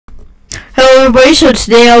everybody, so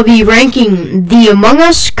today I'll be ranking the Among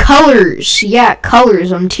Us colors. Yeah,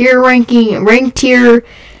 colors. I'm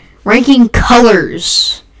ranking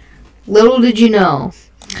colors. Little did you know.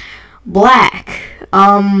 Black.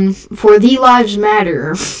 For the lives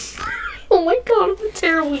matter. Oh my god, I'm a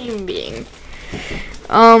terrible human being.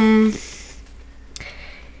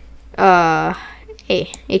 A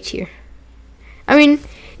tier. I mean,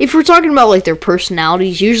 if we're talking about like their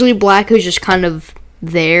personalities, usually Black is just kind of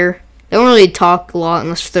there. They don't really talk a lot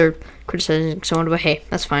unless they're criticizing someone, but hey,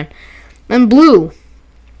 that's fine. And Blue,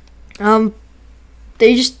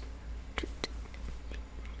 they just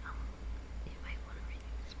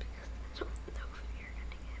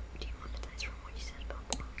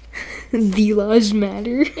the lives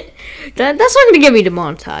matter. That's not gonna get me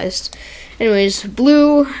demonetized. Anyways,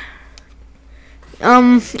 Blue,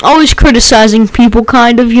 always criticizing people,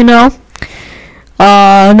 kind of, you know.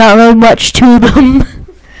 Not really much to them.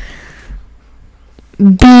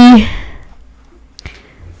 B,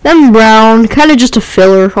 then Brown, kind of just a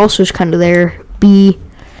filler, also is kind of there. B,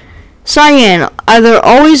 Cyan, either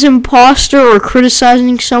always imposter or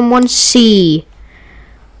criticizing someone. C,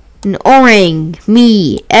 and Orang,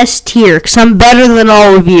 me, S tier, because I'm better than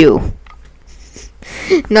all of you.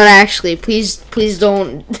 Not actually, please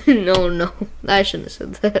don't. No, I shouldn't have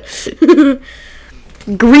said that.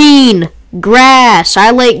 Green, grass, I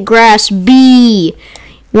like grass. B,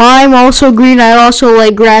 Lime, also green, I also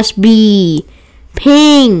like grass. B,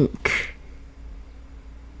 Pink,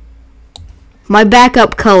 my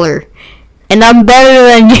backup color, and I'm better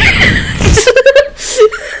than you.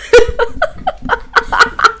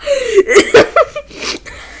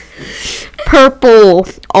 Purple,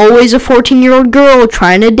 always a 14-year-old girl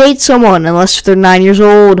trying to date someone, unless they're 9 years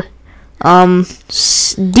old.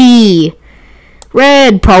 D,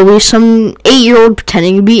 red, probably some 8-year-old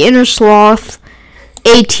pretending to be inner sloth.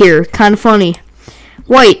 A tier, kind of funny.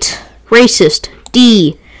 White, racist.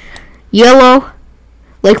 D, yellow,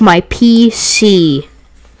 like my PC.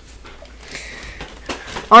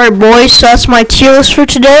 Alright boys, so that's my tier list for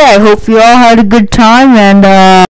today. I hope you all had a good time, and